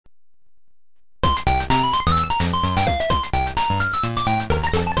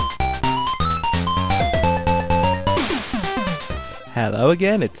Hello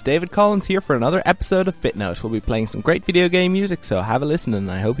again, it's David Collins here for another episode of BitNote. We'll be playing some great video game music, so have a listen and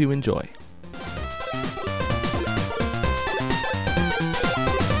I hope you enjoy.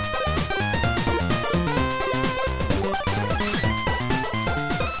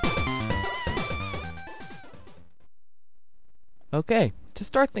 Okay, to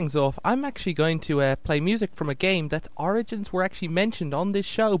start things off, I'm actually going to play music from a game that's origins were actually mentioned on this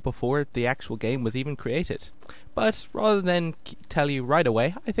show before the actual game was even created. But rather than tell you right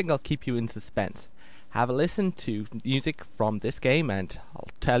away, I think I'll keep you in suspense. Have a listen to music from this game and I'll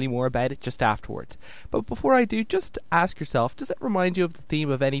tell you more about it just afterwards. But before I do, just ask yourself, does it remind you of the theme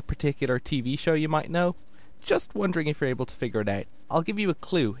of any particular TV show you might know? Just wondering if you're able to figure it out. I'll give you a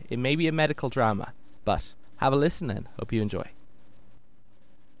clue, it may be a medical drama. But have a listen and hope you enjoy.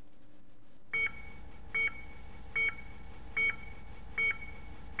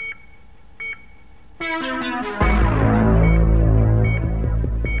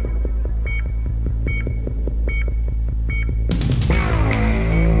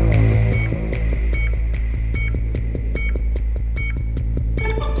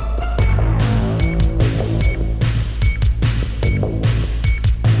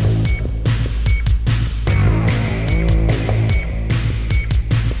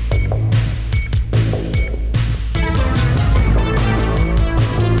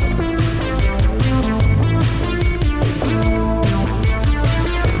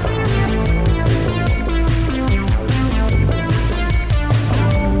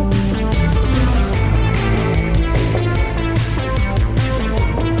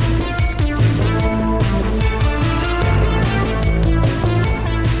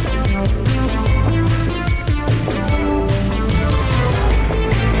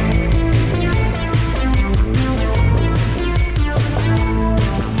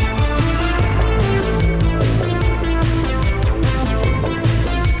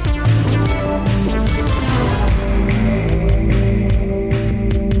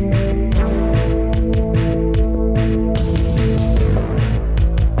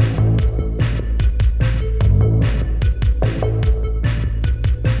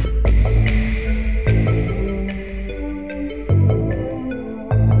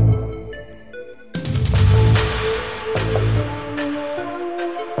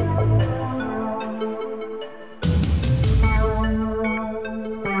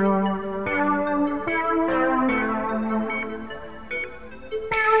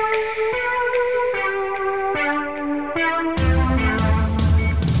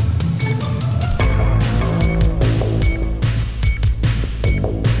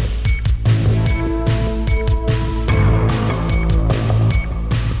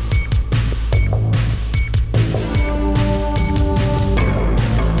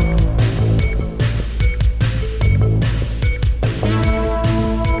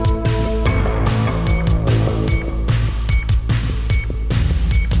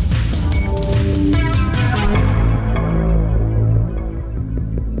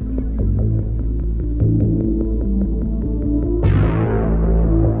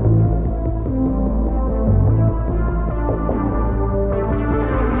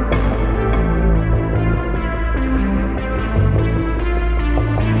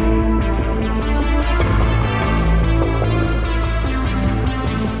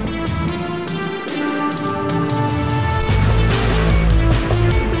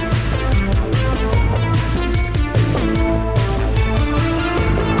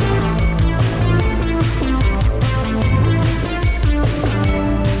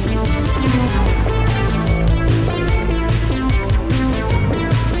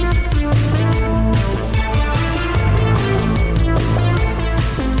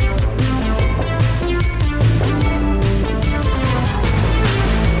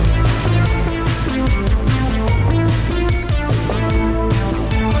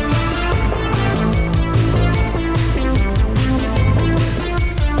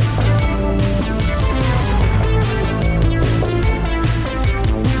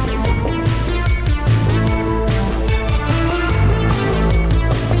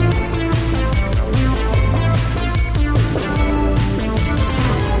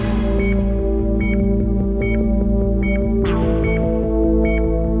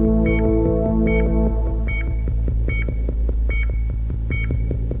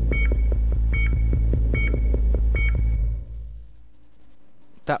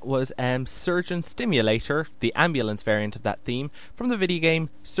 That was Surgeon Stimulator, the ambulance variant of that theme, from the video game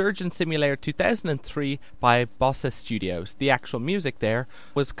Surgeon Simulator 2003 by Bossa Studios. The actual music there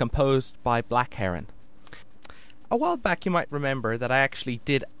was composed by Black Heron. A while back you might remember that I actually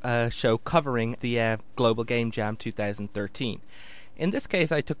did a show covering the Global Game Jam 2013. In this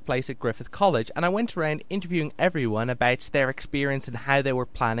case, I took place at Griffith College, and I went around interviewing everyone about their experience and how they were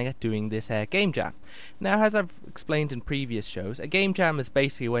planning at doing this game jam. Now, as I've explained in previous shows, a game jam is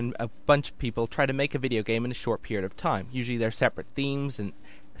basically when a bunch of people try to make a video game in a short period of time. Usually they're separate themes and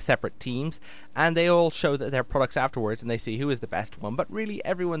separate teams, and they all show their products afterwards, and they see who is the best one. But really,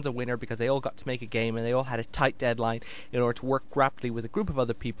 everyone's a winner because they all got to make a game, and they all had a tight deadline in order to work rapidly with a group of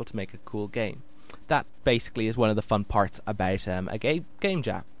other people to make a cool game. That basically is one of the fun parts about a game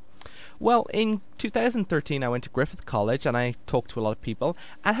jam. Well, in 2013 I went to Griffith College and I talked to a lot of people,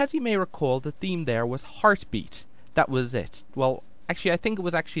 and as you may recall, the theme there was heartbeat. That was it. Well, actually, I think it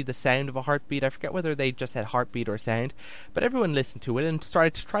was actually the sound of a heartbeat. I forget whether they just said heartbeat or sound, but everyone listened to it and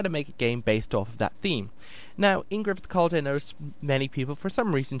started to try to make a game based off of that theme. Now, in Griffith College, I noticed many people, for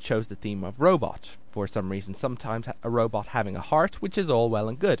some reason, chose the theme of robot. For some reason, sometimes a robot having a heart, which is all well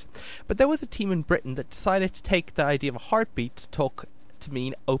and good. But there was a team in Britain that decided to take the idea of a heartbeat to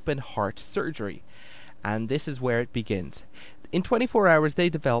mean open heart surgery. And this is where it begins. In 24 hours they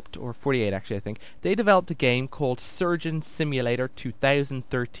developed, or 48 actually I think, they developed a game called Surgeon Simulator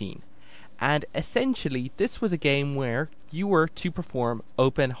 2013. And essentially this was a game where you were to perform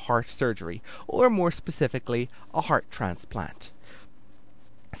open heart surgery, or more specifically, a heart transplant.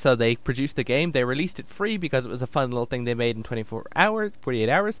 So they produced the game, they released it free because it was a fun little thing they made in 48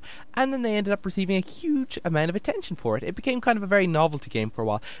 hours, and then they ended up receiving a huge amount of attention for it. It became kind of a very novelty game for a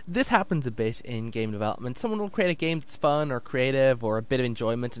while. This happens a bit in game development. Someone will create a game that's fun or creative or a bit of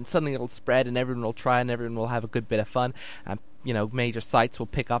enjoyment, and suddenly it'll spread and everyone will try and everyone will have a good bit of fun, and major sites will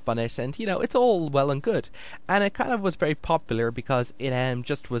pick up on it, and it's all well and good. And it kind of was very popular because it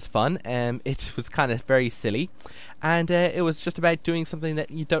just was fun. It was kind of very silly, and it was just about doing something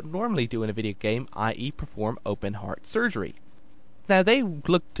that you don't normally do in a video game, i.e. perform open heart surgery. Now, they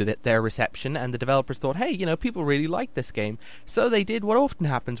looked at it, their reception, and the developers thought, hey, people really like this game. So they did what often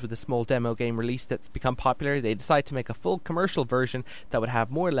happens with a small demo game release that's become popular. They decided to make a full commercial version that would have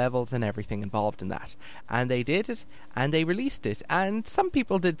more levels and everything involved in that. And they did it, and they released it. And some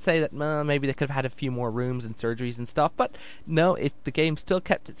people did say that maybe they could have had a few more rooms and surgeries and stuff, but no, the game still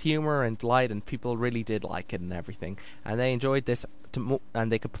kept its humour and delight, and people really did like it and everything. And they enjoyed this,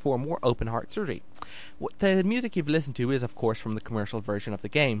 and they could perform more open heart surgery. The music you've listened to is, of course, from the commercial version of the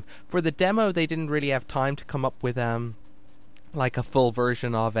game. For the demo, they didn't really have time to come up with like a full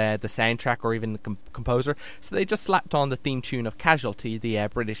version of the soundtrack or even the composer, so they just slapped on the theme tune of Casualty, the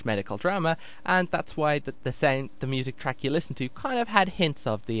British medical drama, and that's why the music track you listen to kind of had hints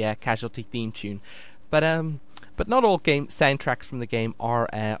of the Casualty theme tune. But not all game soundtracks from the game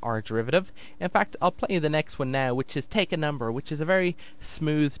are derivative. In fact, I'll play you the next one now, which is Take a Number, which is a very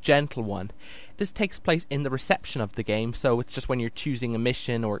smooth, gentle one. This takes place in the reception of the game, so it's just when you're choosing a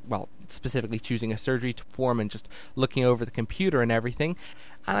mission, or, well, specifically choosing a surgery to perform and just looking over the computer and everything.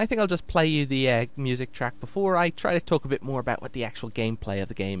 And I think I'll just play you the music track before I try to talk a bit more about what the actual gameplay of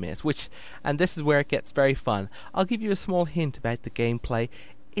the game is, and this is where it gets very fun. I'll give you a small hint about the gameplay.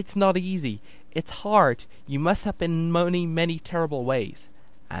 It's not easy. It's hard. You mess up in many, many terrible ways.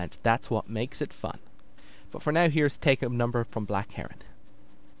 And that's what makes it fun. But for now, here's Take a Number from Black Heron.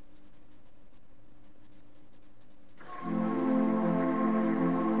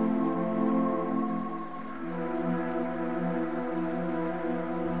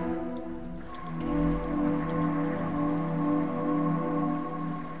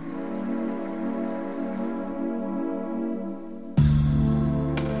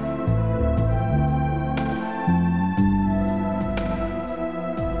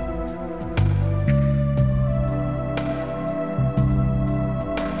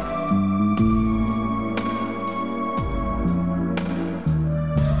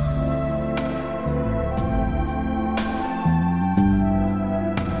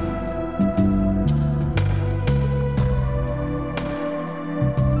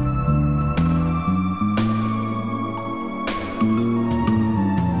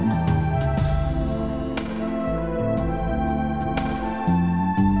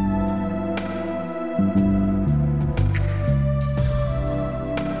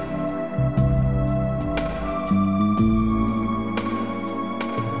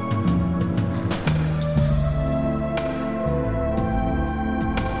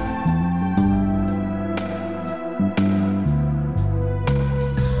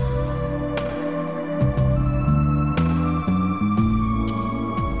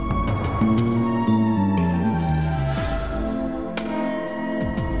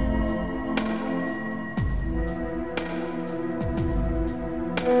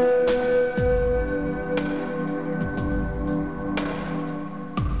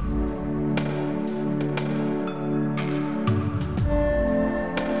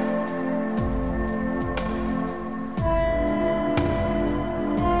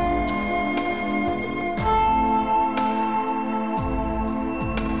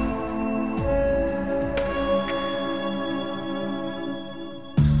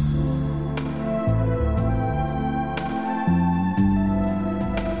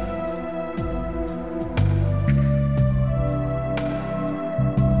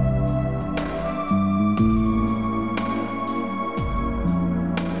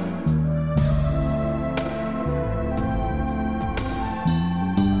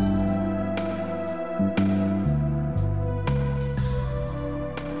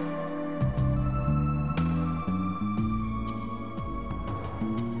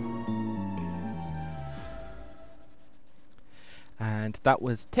 that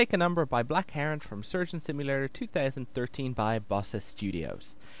was Take a Number by Black Heron from Surgeon Simulator 2013 by Bossa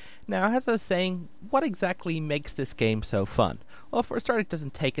Studios. Now, as I was saying, what exactly makes this game so fun? Well, for a start, it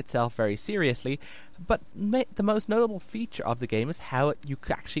doesn't take itself very seriously, but the most notable feature of the game is how you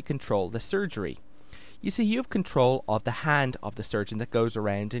actually control the surgery. You see, you have control of the hand of the surgeon that goes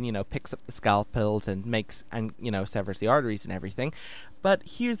around and, picks up the scalpels and severs the arteries and everything. But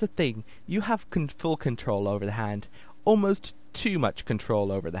here's the thing, you have full control over the hand, almost too much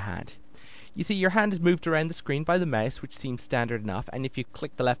control over the hand. You see, your hand is moved around the screen by the mouse, which seems standard enough, and if you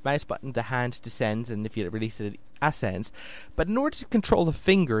click the left mouse button, the hand descends, and if you release it, it ascends. But in order to control the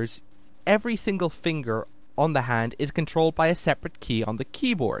fingers, every single finger on the hand is controlled by a separate key on the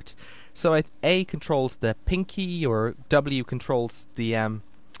keyboard. So if A controls the pinky, or W controls the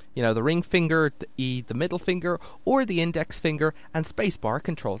the ring finger, the E the middle finger, or the index finger, and spacebar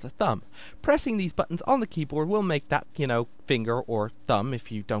controls the thumb. Pressing these buttons on the keyboard will make that, finger or thumb,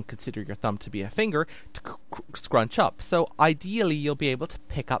 if you don't consider your thumb to be a finger, to scrunch up. So ideally you'll be able to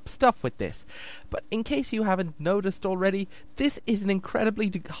pick up stuff with this. But in case you haven't noticed already, this is an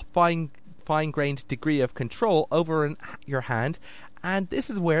incredibly fine-grained degree of control over your hand, and this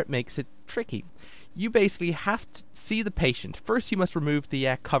is where it makes it tricky. You basically have to see the patient. First, you must remove the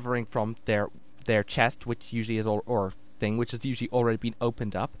covering from their chest, which usually is which has usually already been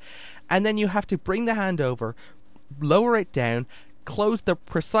opened up, and then you have to bring the hand over, lower it down, close the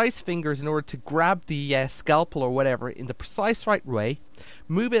precise fingers in order to grab the scalpel or whatever in the precise right way,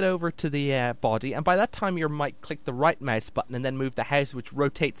 move it over to the body, and by that time you might click the right mouse button and then move the house, which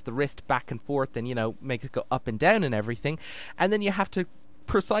rotates the wrist back and forth and make it go up and down and everything, and then you have to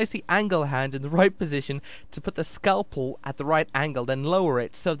precisely angle the hand in the right position to put the scalpel at the right angle, then lower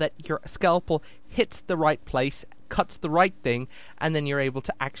it so that your scalpel hits the right place, cuts the right thing, and then you're able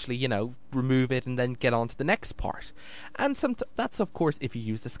to actually, remove it and then get on to the next part. And that's, of course, if you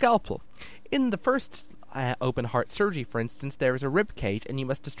use the scalpel. In the first open heart surgery, for instance, there is a rib cage, and you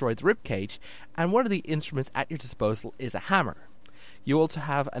must destroy the rib cage, and one of the instruments at your disposal is a hammer. You also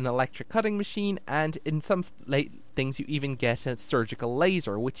have an electric cutting machine, and in some things you even get a surgical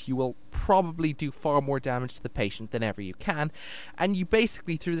laser, which you will probably do far more damage to the patient than ever you can. And you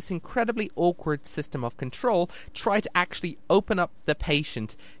basically, through this incredibly awkward system of control, try to actually open up the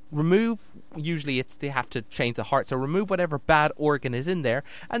patient, usually they have to change the heart, so remove whatever bad organ is in there,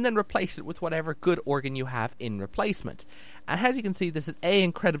 and then replace it with whatever good organ you have in replacement. And as you can see, this is A,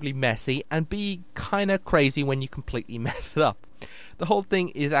 incredibly messy, and B, kind of crazy when you completely mess it up. The whole thing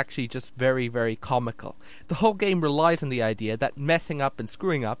is actually just very, very comical. The whole game relies on the idea that messing up and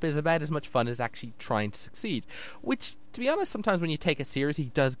screwing up is about as much fun as actually trying to succeed, which, to be honest, sometimes when you take it seriously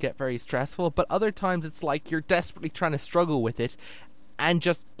does get very stressful, but other times it's like you're desperately trying to struggle with it and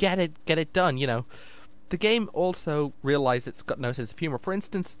just get it done, The game also realizes it's got no sense of humor. For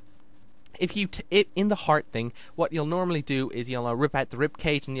instance, if you in the heart thing, what you'll normally do is you'll rip out the rib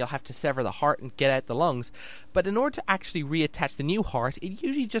cage and you'll have to sever the heart and get out the lungs. But in order to actually reattach the new heart, it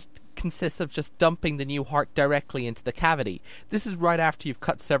usually just consists of just dumping the new heart directly into the cavity. This is right after you've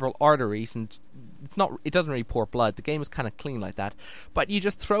cut several arteries, and it doesn't really pour blood. The game is kind of clean like that. But you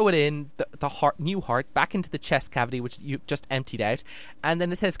just throw it in, the new heart, back into the chest cavity, which you just emptied out, and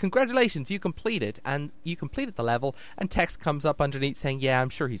then it says, "Congratulations, you completed," and you completed the level, and text comes up underneath saying, "Yeah, I'm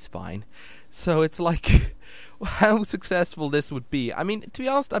sure he's fine." So it's like, how successful this would be. I mean, to be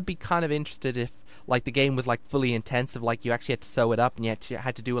honest, I'd be kind of interested if the game was fully intensive, you actually had to sew it up and you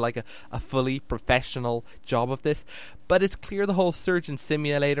had to do a fully professional job of this. But it's clear the whole Surgeon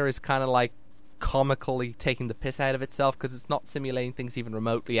Simulator is kind of comically taking the piss out of itself, because it's not simulating things even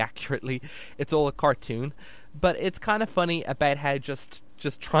remotely accurately. It's all a cartoon, but it's kind of funny about how just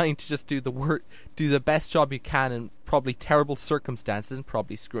trying to just do the best job you can in probably terrible circumstances and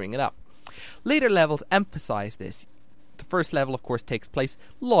probably screwing it up. Later levels emphasize this. The first level, of course, takes place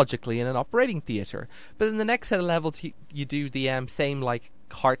logically in an operating theatre, but in the next set of levels you do the same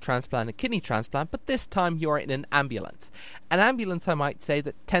heart transplant and kidney transplant, but this time you're in an ambulance. An ambulance, I might say,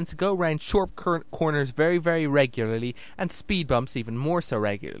 that tends to go around sharp corners very, very regularly, and speed bumps even more so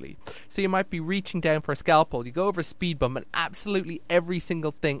regularly. So you might be reaching down for a scalpel, you go over a speed bump, and absolutely every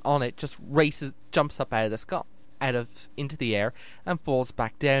single thing on it just jumps up out of into the air and falls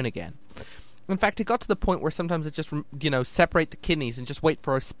back down again. In fact, it got to the point where sometimes it just, separate the kidneys and just wait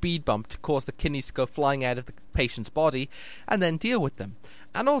for a speed bump to cause the kidneys to go flying out of the patient's body and then deal with them.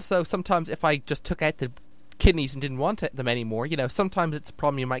 And also, sometimes if I just took out the kidneys and didn't want them anymore, sometimes it's a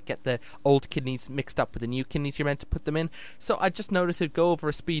problem. You might get the old kidneys mixed up with the new kidneys you're meant to put them in. So I just noticed it'd go over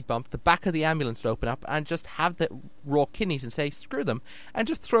a speed bump, the back of the ambulance would open up, and just have the raw kidneys and say, screw them, and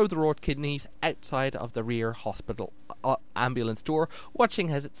just throw the raw kidneys outside of the rear hospital ambulance door,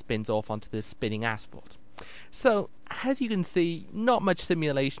 watching as it spins off onto this spinning asphalt. So, as you can see, not much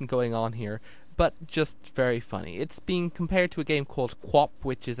simulation going on here, but just very funny. It's being compared to a game called Quap,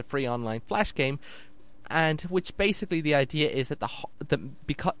 which is a free online flash game, and which basically the idea is that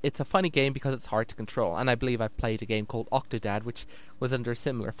because it's a funny game because it's hard to control. And I believe I played a game called Octodad, which was under a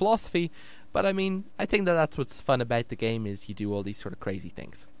similar philosophy. But I mean, I think that's what's fun about the game, is you do all these sort of crazy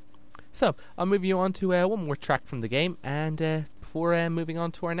things. So I'll move you on to one more track from the game, and before moving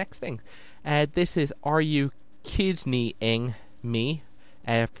on to our next thing, this is "Are You Kidneying Me?"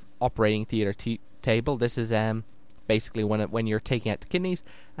 Operating theatre table. This is basically when you're taking out the kidneys,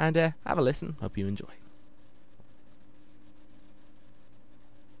 and have a listen. Hope you enjoy.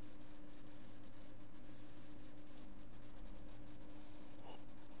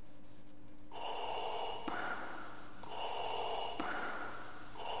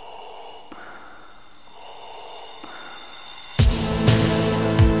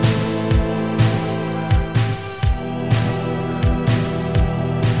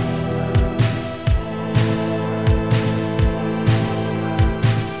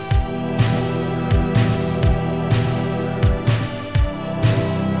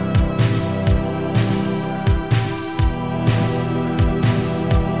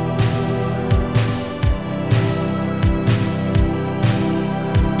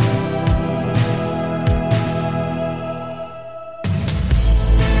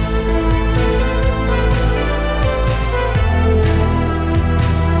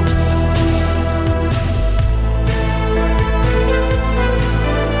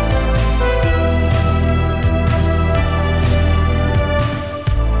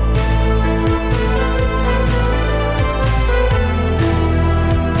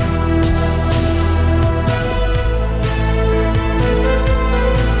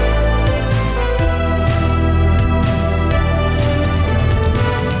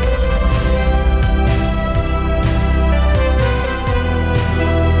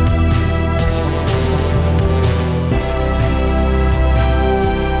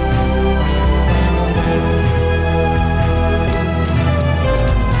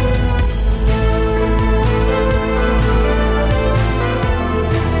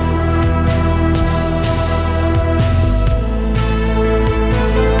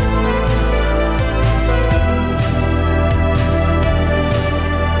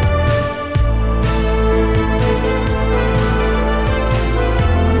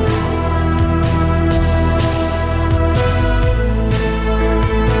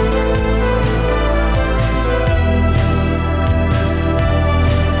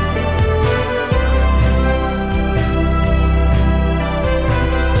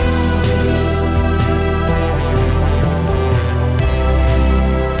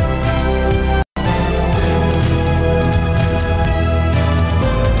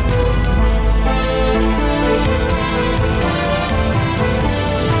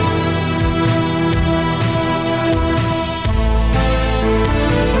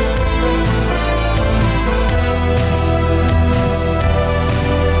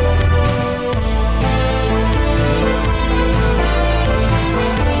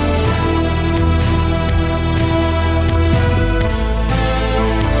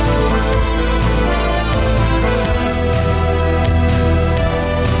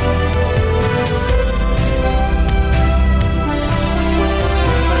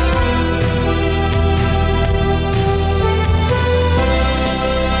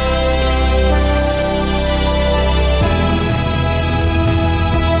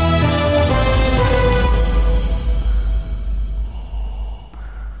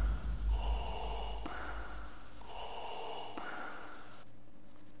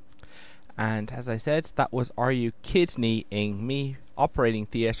 And as I said, that was Are You Kidneying Me? Operating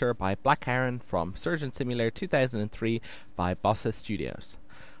Theatre by Black Heron from Surgeon Simulator 2003 by Bossa Studios.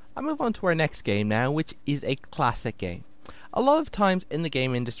 I move on to our next game now, which is a classic game. A lot of times in the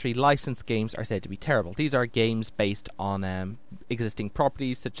game industry, licensed games are said to be terrible. These are games based on existing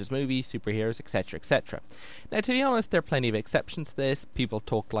properties such as movies, superheroes, etc, etc. Now, to be honest, there are plenty of exceptions to this. People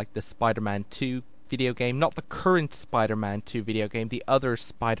talk like the Spider-Man 2 video game, not the current Spider-Man 2 video game, the other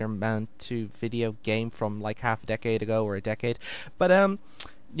Spider-Man 2 video game from like half a decade ago or a decade. But,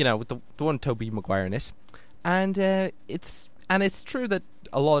 you know, with the one Tobey Maguire in it. And it's true that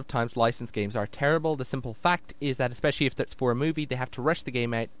a lot of times licensed games are terrible. The simple fact is that, especially if it's for a movie, they have to rush the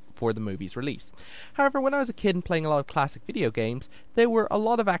game out for the movie's release. However, when I was a kid and playing a lot of classic video games, there were a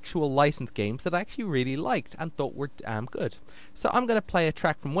lot of actual licensed games that I actually really liked and thought were damn good. So I'm going to play a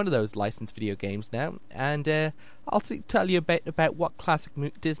track from one of those licensed video games now, and I'll tell you a bit about what classic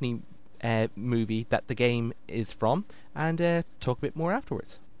Disney movie that the game is from, and talk a bit more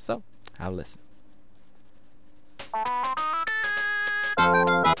afterwards. So, have a listen.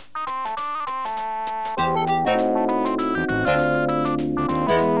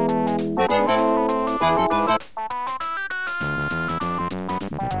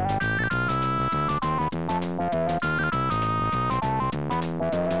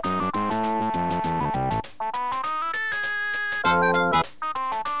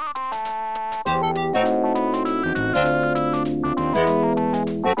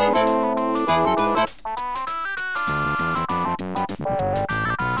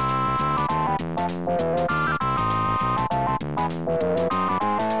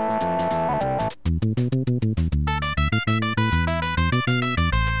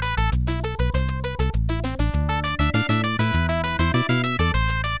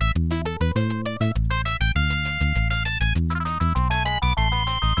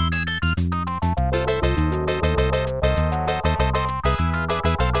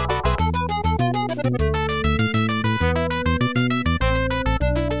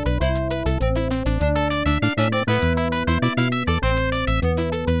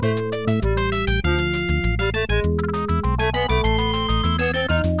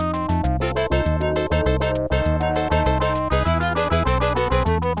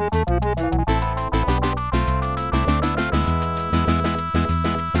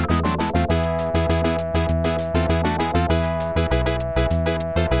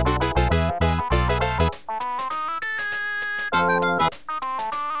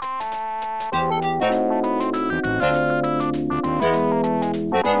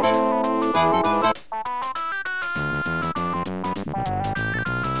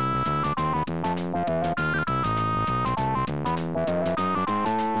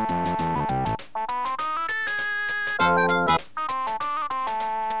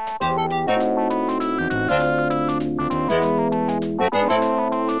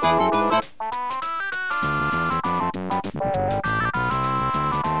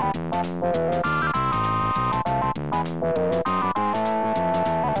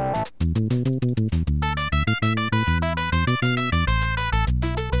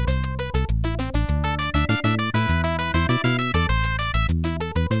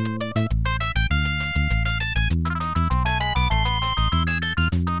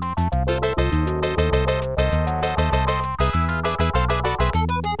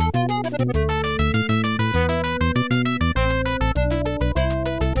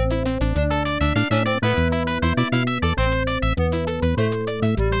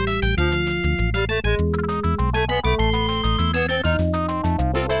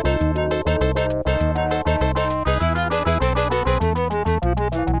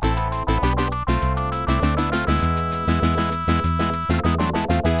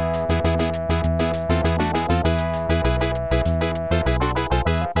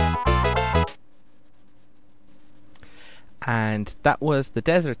 And that was the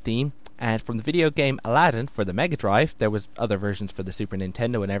desert theme. And from the video game Aladdin for the MegaDrive, there was other versions for the Super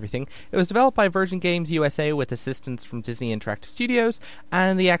Nintendo and everything. It was developed by Virgin Games USA with assistance from Disney Interactive Studios,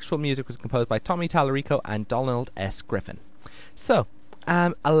 and the actual music was composed by Tommy Tallarico and Donald S. Griffin. So,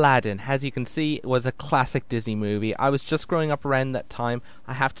 Aladdin, as you can see, was a classic Disney movie. I was just growing up around that time.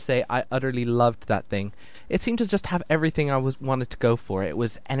 I have to say, I utterly loved that thing. It seemed to just have everything I wanted to go for. It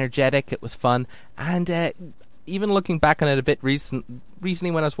was energetic, it was fun, and even looking back on it a bit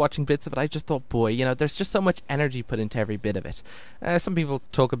recently when I was watching bits of it, I just thought, boy, there's just so much energy put into every bit of it. Some people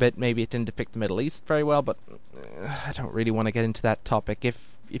talk a bit, maybe it didn't depict the Middle East very well, but I don't really want to get into that topic.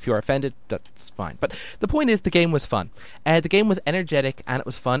 If you're offended, that's fine. But the point is, the game was fun. The game was energetic, and it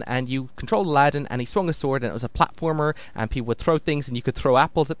was fun, and you controlled Aladdin, and he swung a sword, and it was a platformer, and people would throw things, and you could throw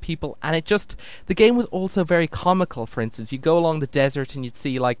apples at people, and the game was also very comical. For instance, you'd go along the desert, and you'd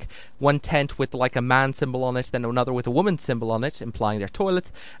see, one tent with, a man symbol on it, then another with a woman symbol on it, implying their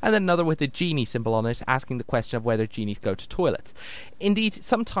toilets, and then another with a genie symbol on it, asking the question of whether genies go to toilets. Indeed,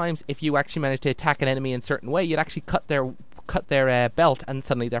 sometimes, if you actually managed to attack an enemy in a certain way, you'd actually cut their belt, and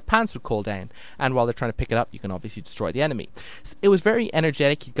suddenly their pants would fall down, and while they're trying to pick it up, you can obviously destroy the enemy. It was very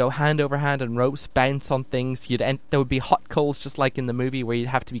energetic. You'd go hand over hand on ropes, bounce on things. There would be hot coals, just like in the movie, where you'd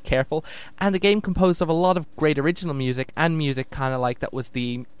have to be careful. And the game composed of a lot of great original music, and music kind of that was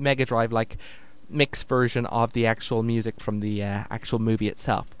the MegaDrive mix version of the actual music from the actual movie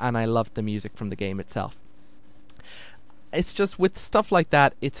itself. And I loved the music from the game itself. It's just, with stuff like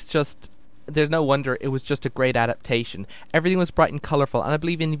that, it's just there's no wonder it was just a great adaptation. Everything was bright and colourful, and I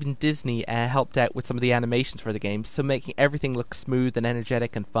believe even Disney helped out with some of the animations for the game, so making everything look smooth and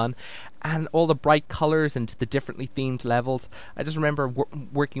energetic and fun, and all the bright colours and the differently themed levels. I just remember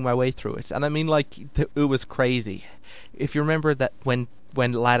working my way through it, and I mean, like, it was crazy. If you remember that when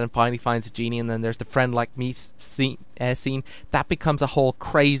Aladdin finally finds a genie, and then there's the friend like me scene, that becomes a whole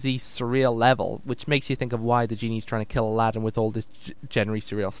crazy surreal level, which makes you think of why the genie's trying to kill Aladdin with all this generally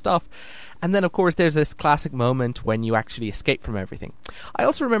surreal stuff. And then of course there's this classic moment when you actually escape from everything. I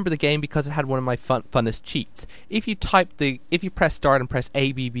also remember the game because it had one of my funnest cheats. If you press start and press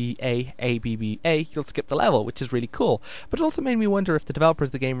ABBA, you'll skip the level, which is really cool. But it also made me wonder if the developers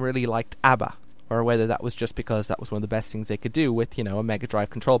of the game really liked ABBA, or whether that was just because that was one of the best things they could do with, a MegaDrive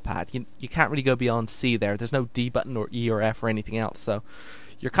control pad. You can't really go beyond C there. There's no D button or E or F or anything else, so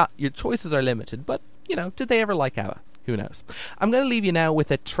your choices are limited. But, did they ever like ABBA? Who knows? I'm going to leave you now with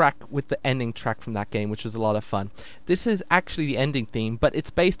the ending track from that game, which was a lot of fun. This is actually the ending theme, but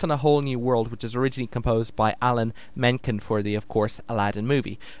it's based on A Whole New World, which is originally composed by Alan Menken for the, of course, Aladdin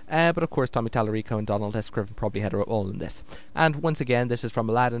movie. But of course, Tommy Tallarico and Donald S. Griffin probably had a role in this. And once again, this is from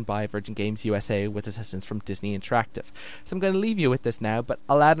Aladdin by Virgin Games USA with assistance from Disney Interactive. So I'm going to leave you with this now, but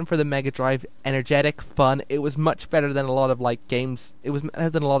Aladdin for the Mega Drive, energetic, fun. It was much better than a lot of games. It was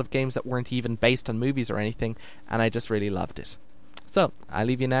better than a lot of games that weren't even based on movies or anything, and I just really loved it. So I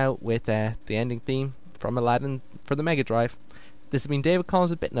leave you now with the ending theme from Aladdin for the Mega Drive. This has been David Collins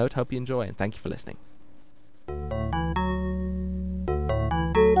with BitNote. Hope you enjoy, and thank you for listening.